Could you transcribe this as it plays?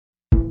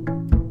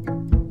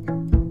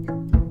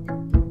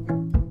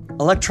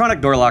Electronic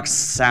door locks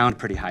sound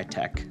pretty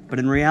high-tech, but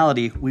in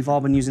reality, we've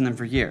all been using them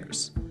for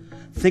years.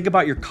 Think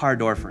about your car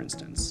door, for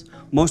instance.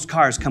 Most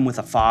cars come with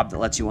a fob that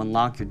lets you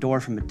unlock your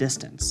door from a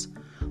distance.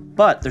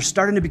 But they're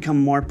starting to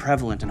become more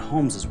prevalent in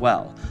homes as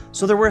well,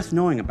 so they're worth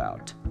knowing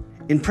about.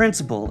 In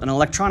principle, an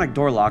electronic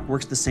door lock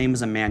works the same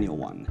as a manual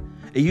one.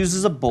 It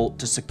uses a bolt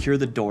to secure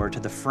the door to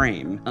the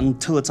frame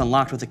until it's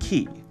unlocked with a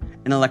key.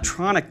 An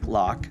electronic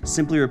lock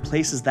simply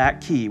replaces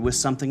that key with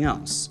something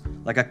else,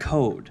 like a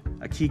code,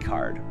 a key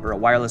card, or a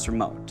wireless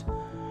remote.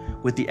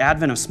 With the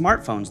advent of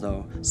smartphones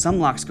though, some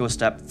locks go a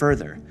step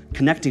further,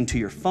 connecting to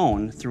your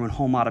phone through a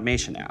home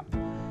automation app.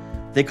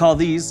 They call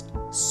these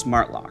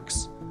smart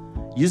locks.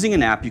 Using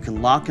an app, you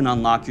can lock and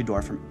unlock your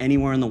door from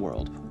anywhere in the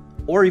world,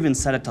 or even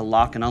set it to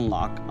lock and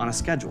unlock on a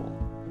schedule.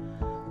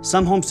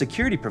 Some home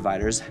security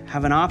providers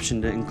have an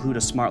option to include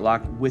a smart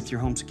lock with your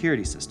home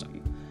security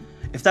system.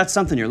 If that's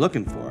something you're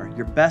looking for,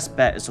 your best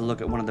bet is to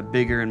look at one of the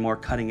bigger and more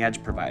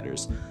cutting-edge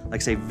providers,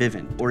 like say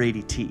Vivint or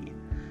ADT.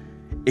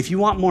 If you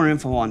want more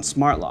info on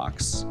smart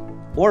locks,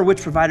 or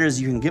which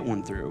providers you can get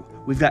one through,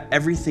 we've got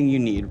everything you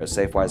need at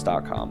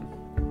Safewise.com.